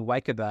think in the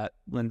wake of that,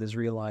 lenders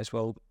realised,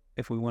 well,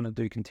 if we want to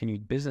do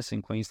continued business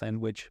in Queensland,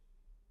 which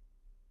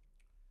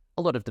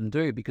a lot of them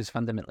do, because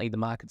fundamentally the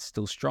market's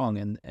still strong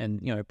and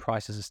you know,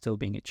 prices are still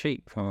being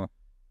achieved.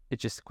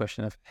 It's just a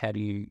question of how do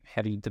you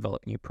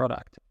develop new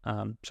product.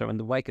 So in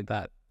the wake of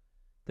that,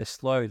 they're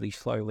slowly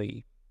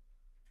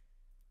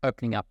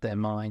opening up their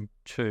mind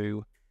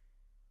to,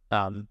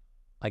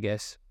 I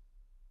guess,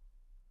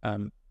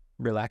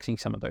 relaxing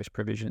some of those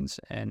provisions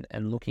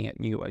and looking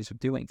at new ways of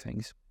doing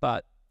things.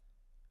 But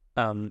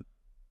in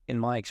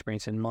my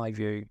experience, in my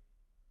view,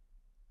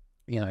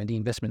 you know, the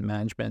investment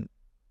management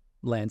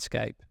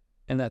landscape,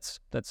 and that's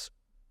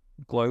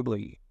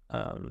globally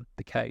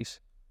the case,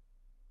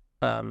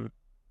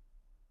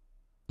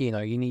 you know,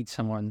 you need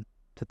someone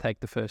to take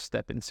the first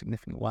step in a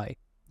significant way.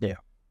 Yeah.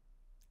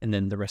 And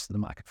then the rest of the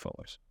market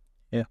follows.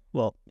 Yeah.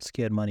 Well,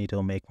 scared money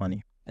don't make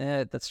money.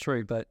 Yeah, that's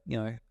true. But, you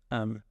know,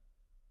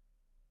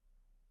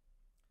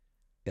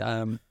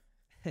 from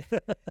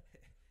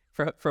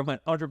an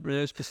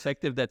entrepreneur's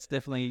perspective, that's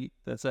definitely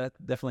a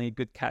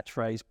good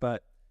catchphrase.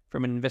 But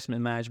from an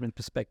investment management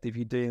perspective,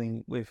 you're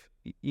dealing with,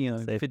 you know,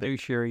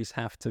 fiduciaries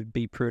have to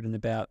be prudent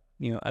about,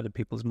 you know, other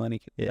people's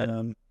money.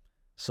 Yeah.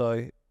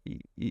 So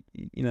you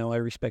know, I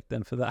respect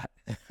them for that.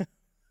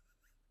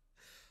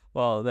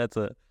 Well, I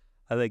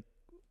think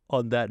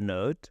on that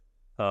note,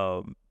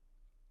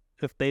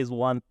 if there's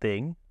one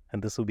thing,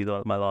 and this will be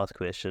my last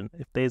question,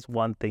 if there's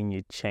one thing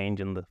you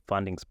change in the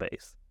funding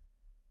space,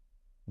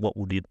 what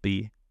would it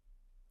be?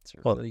 It's a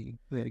really,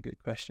 really good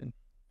question.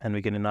 And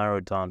we can narrow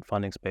it down,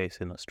 funding space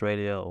in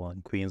Australia or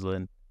in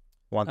Queensland.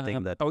 One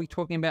thing that... Are we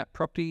talking about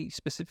property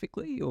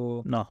specifically,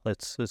 or... No,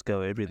 let's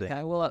go everything.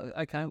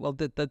 Okay, well,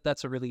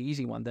 that's a really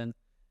easy one then.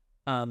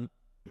 I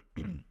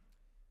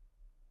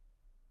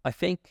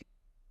think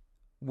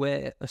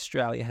where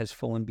Australia has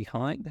fallen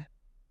behind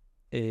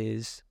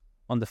is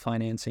on the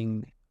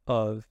financing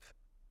of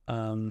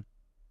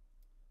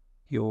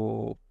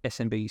your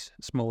SMBs,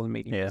 small and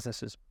medium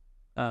businesses.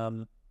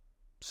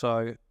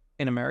 So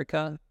in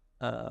America,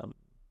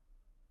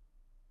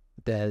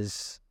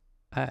 there's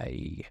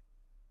a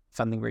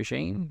funding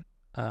regime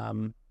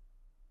under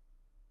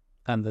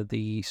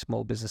the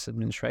Small Business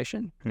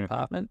Administration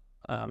Department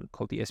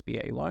called the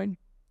SBA loan.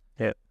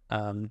 Yeah.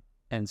 And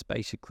it's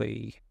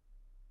basically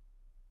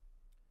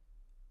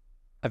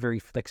a very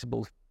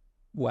flexible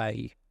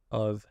way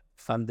of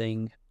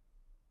funding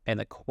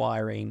and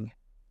acquiring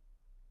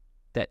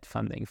debt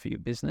funding for your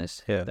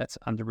business that's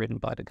underwritten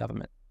by the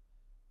government.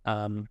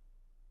 And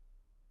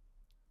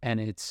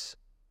it's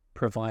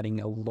providing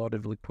a lot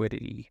of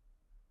liquidity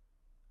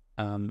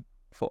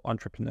for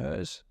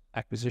entrepreneurs,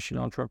 acquisition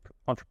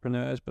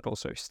entrepreneurs, but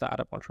also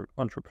startup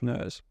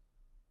entrepreneurs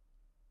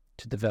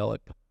to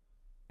develop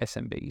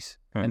SMBs.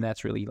 And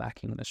that's really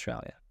lacking in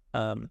Australia.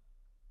 And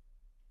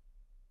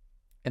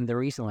the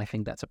reason I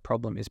think that's a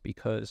problem is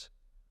because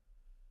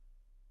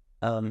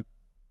the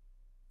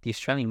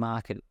Australian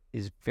market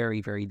is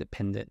very, very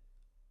dependent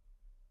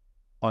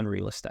on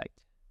real estate.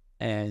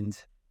 And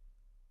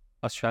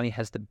Australia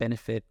has the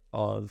benefit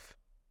of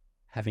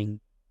having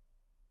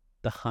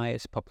the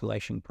highest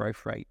population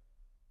growth rate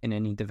in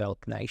any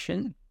developed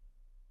nation,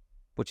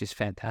 which is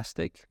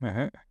fantastic.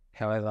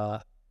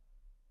 However,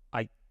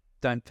 I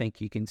don't think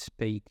you can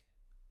speak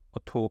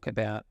or talk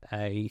about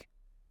a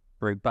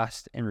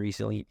robust and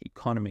resilient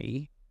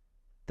economy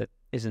that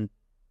isn't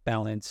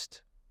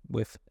balanced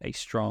with a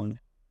strong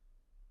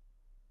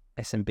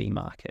SMB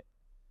market.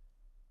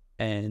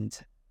 And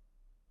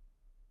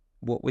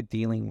what we're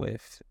dealing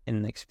with in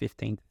the next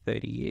 15 to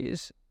 30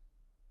 years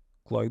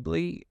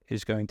globally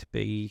is going to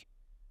be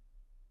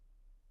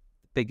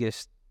the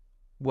biggest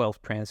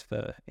wealth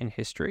transfer in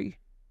history.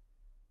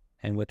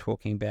 And we're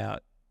talking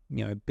about,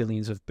 you know,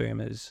 billions of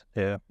dollars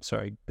in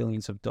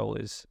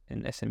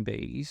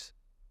SMBs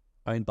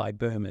owned by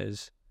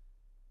boomers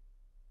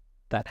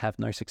that have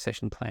no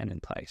succession plan in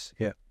place.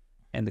 Yeah.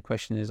 And the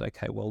question is,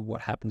 okay, well,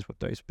 what happens with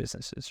those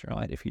businesses,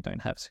 right, if you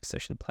don't have a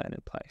succession plan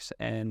in place?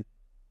 And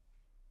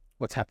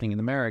what's happening in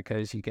America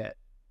is you get,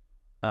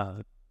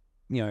 you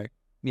know,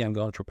 young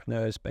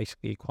entrepreneurs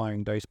basically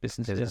acquiring those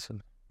businesses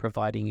and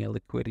providing a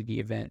liquidity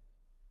event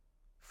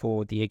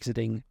for the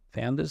exiting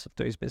founders of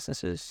those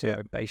businesses.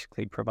 So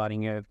basically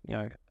providing a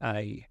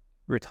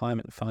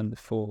retirement fund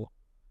for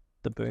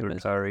the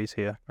boomers. The retirees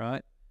here.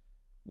 Right?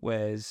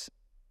 Whereas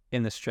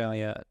in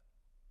Australia,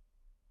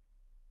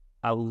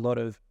 a lot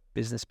of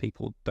business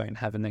people don't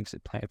have an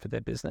exit plan for their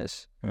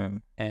business.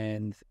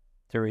 And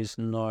there is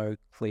no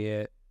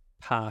clear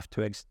path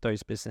to exit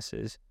those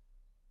businesses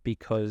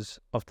because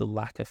of the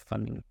lack of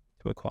funding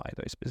to acquire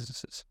those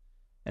businesses.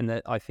 And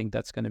that, I think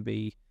that's going to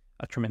be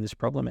a tremendous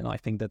problem, and I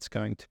think that's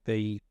going to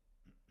be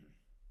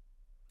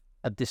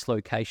a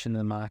dislocation in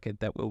the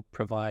market that will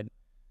provide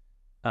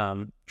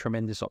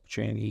tremendous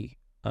opportunity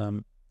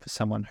for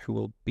someone who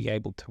will be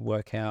able to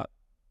work out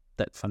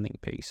that funding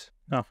piece.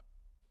 Oh,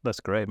 that's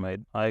great, mate.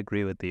 I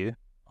agree with you.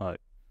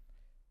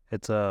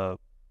 It's and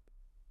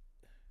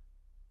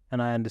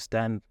I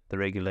understand the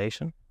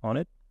regulation on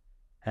it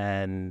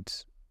and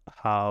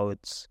how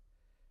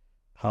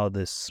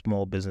this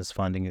small business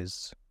funding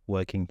is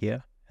working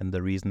here and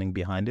the reasoning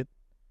behind it.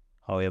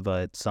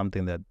 However, it's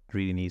something that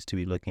really needs to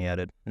be looking at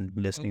it and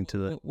listening to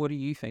the... What do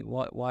you think?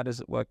 Why does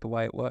it work the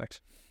way it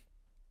works?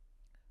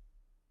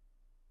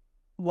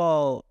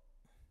 Well,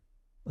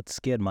 it's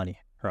scared money,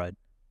 right?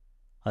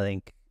 I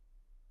think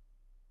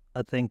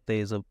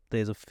there's a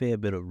fair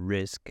bit of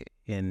risk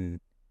in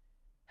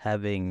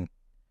having...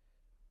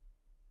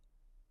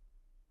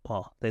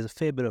 Well, there's a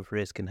fair bit of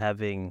risk in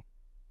having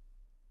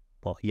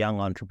young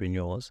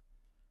entrepreneurs,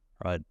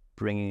 right,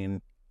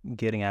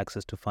 getting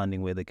access to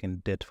funding where they can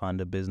debt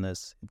fund a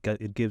business.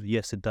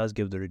 It does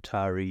give the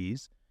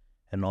retirees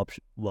an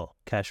option,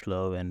 cash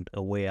flow and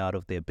a way out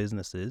of their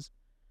businesses.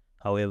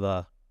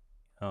 However,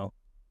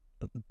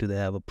 do they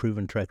have a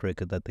proven track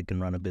record that they can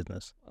run a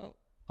business? Well,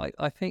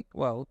 I think,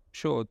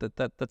 sure,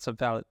 that's a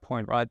valid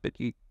point, right? But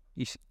you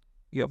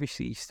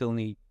obviously still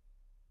need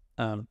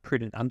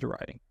prudent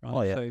underwriting, right?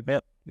 Oh yeah, so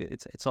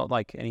it's not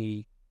like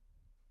any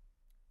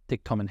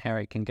Dick, Tom, and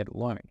Harry can get a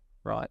loan,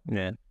 right?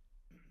 Yeah.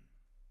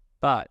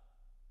 But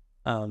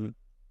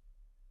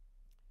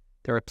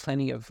there are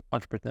plenty of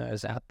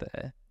entrepreneurs out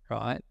there,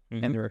 right?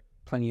 Mm-hmm. And there are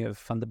plenty of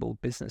fundable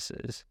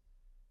businesses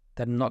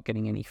that are not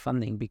getting any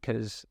funding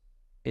because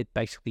it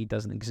basically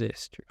doesn't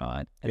exist,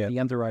 right? And the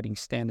underwriting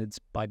standards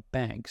by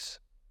banks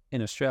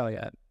in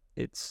Australia,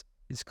 it's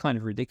kind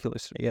of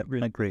ridiculous. Yeah,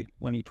 I agree.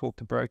 When you talk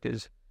to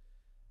brokers,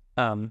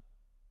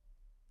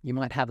 you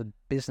might have a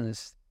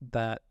business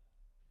that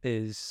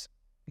is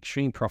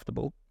extremely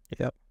profitable.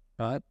 Yep.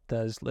 Right?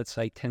 Does, let's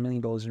say, $10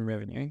 million in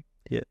revenue.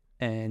 Yeah.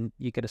 And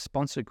you get a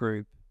sponsor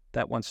group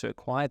that wants to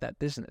acquire that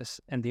business,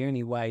 and the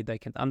only way they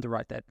can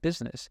underwrite that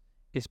business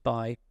is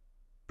by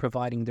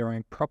providing their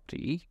own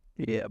property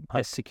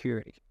as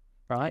security,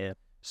 right? Yeah.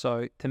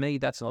 So to me,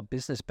 that's not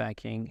business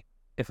banking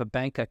if a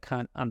banker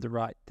can't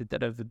underwrite the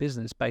debt of the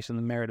business based on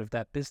the merit of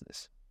that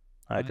business.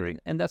 I agree.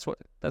 And that's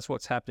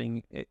what's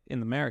happening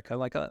in America.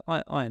 Like I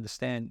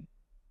understand,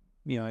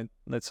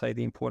 let's say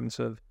the importance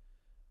of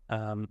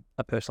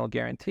a personal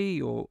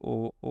guarantee,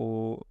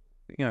 or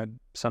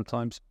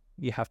sometimes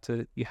you have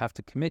to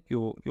commit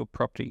your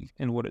property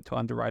in order to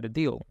underwrite a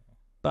deal.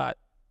 But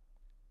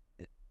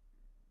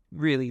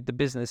really, the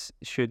business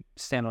should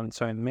stand on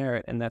its own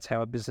merit, and that's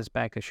how a business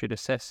banker should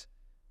assess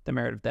the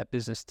merit of that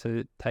business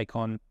to take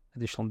on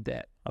additional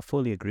debt. I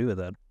fully agree with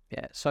that.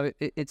 Yeah. So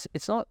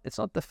it's not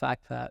the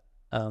fact that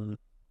the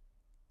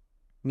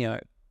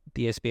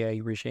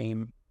SBA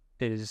regime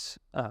is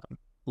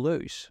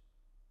loose.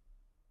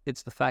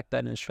 It's the fact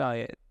that in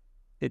Australia,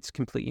 it's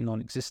completely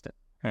non-existent,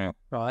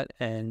 right?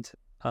 And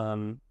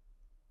I'm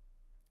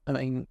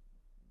not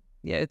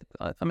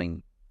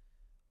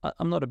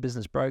a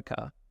business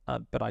broker,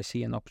 but I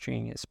see an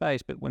opportunity in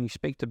space. But when you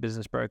speak to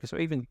business brokers, or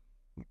even,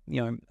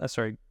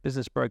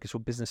 business brokers or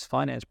business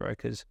finance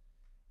brokers,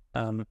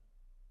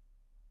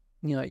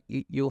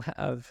 you'll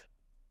have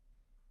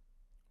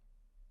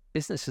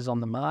businesses on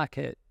the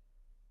market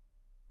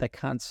that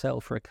can't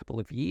sell for a couple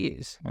of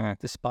years,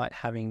 despite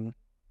having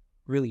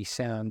really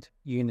sound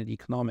unit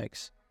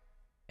economics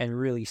and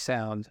really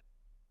sound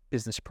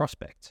business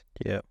prospects.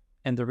 Yeah.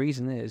 And the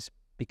reason is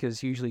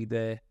because usually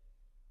they're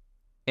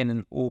in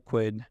an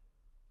awkward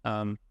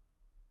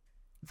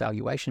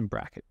valuation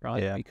bracket,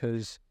 right? Yeah.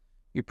 Because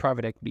your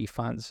private equity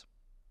funds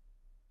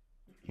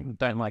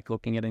don't like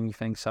looking at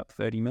anything sub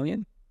 30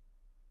 million.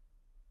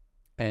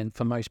 And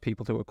for most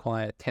people to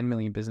acquire 10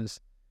 million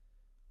business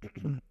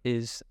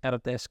is out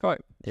of their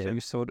scope. Yeah. So you're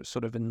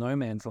sort of in no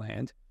man's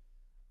land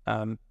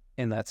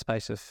in that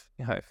space of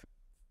a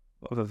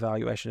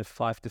valuation of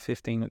 $5 to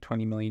 $15 or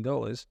 $20 million,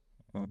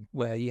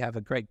 where you have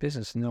a great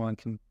business and no one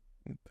can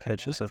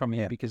purchase it from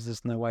you because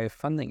there's no way of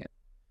funding it.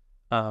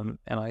 And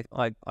I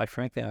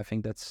frankly, I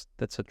think that's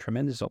a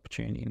tremendous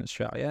opportunity in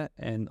Australia,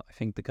 and I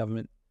think the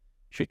government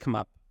should come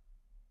up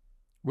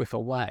with a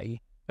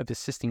way of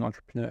assisting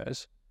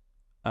entrepreneurs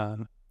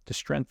to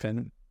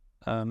strengthen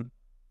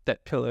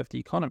that pillar of the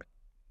economy.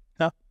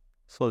 No,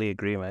 fully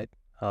agree, mate.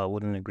 I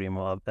wouldn't agree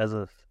more. As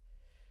a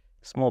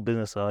small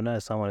business owner,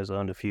 as someone who's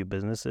owned a few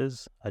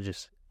businesses,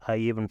 I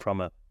even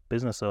from a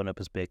business owner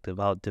perspective,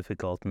 how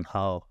difficult and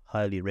how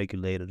highly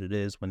regulated it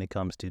is when it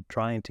comes to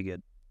trying to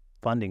get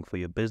funding for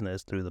your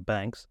business through the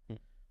banks.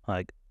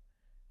 Like,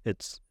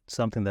 it's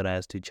something that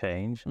has to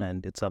change,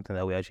 and it's something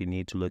that we actually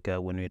need to look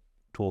at when we're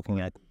talking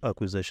at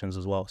acquisitions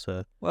as well.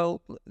 So,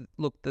 well,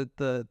 look,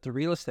 the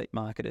real estate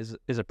market is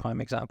a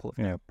prime example of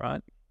that,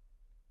 right?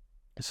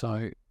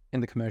 So in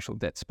the commercial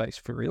debt space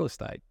for real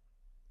estate,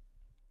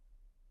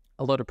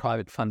 a lot of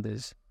private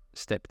funders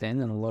stepped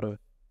in, and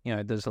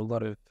there's a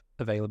lot of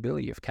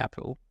availability of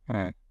capital.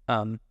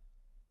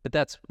 But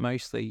that's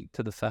mostly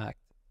to the fact,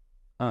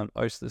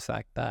 owes to the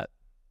fact that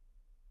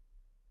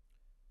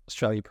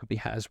Australia probably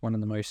has one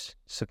of the most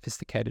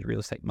sophisticated real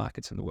estate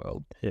markets in the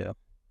world. Yeah.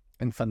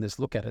 And funders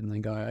look at it and they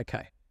go,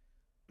 okay,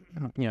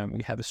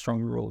 we have a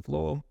strong rule of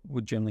law.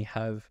 We generally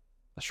have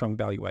a strong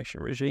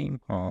valuation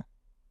regime.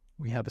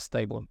 We have a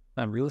stable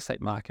real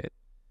estate market.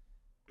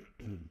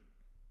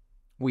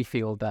 We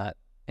feel that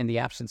in the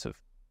absence of,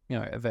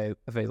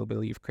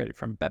 availability of credit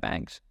from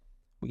banks,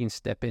 we can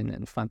step in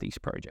and fund these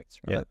projects.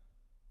 Right? Yeah.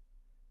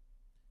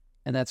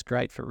 And that's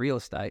great for real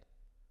estate,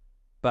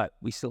 but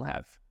we still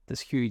have this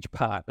huge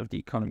part of the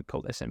economy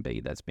called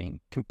SMB that's being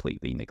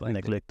completely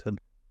neglected.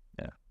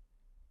 Yeah.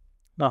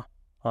 No,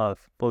 I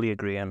fully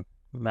agree. And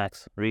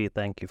Max, really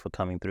thank you for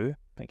coming through.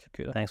 Thank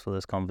you, Kuda. Thanks for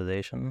this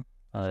conversation.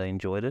 I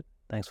enjoyed it.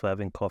 Thanks for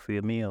having coffee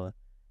with me or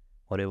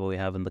whatever we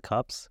have in the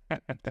cups.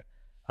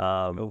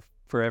 Will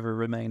forever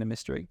remain a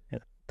mystery. Yeah,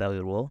 that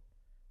it will.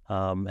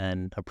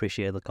 And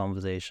appreciate the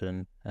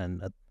conversation,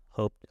 and I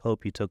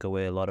hope you took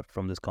away a lot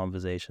from this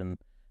conversation,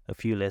 a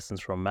few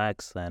lessons from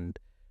Max, and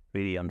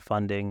really on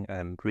funding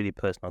and really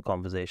personal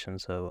conversation.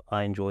 So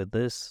I enjoyed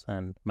this,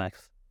 and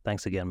Max,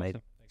 thanks again, mate.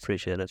 Awesome.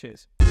 Appreciate it.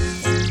 Cheers.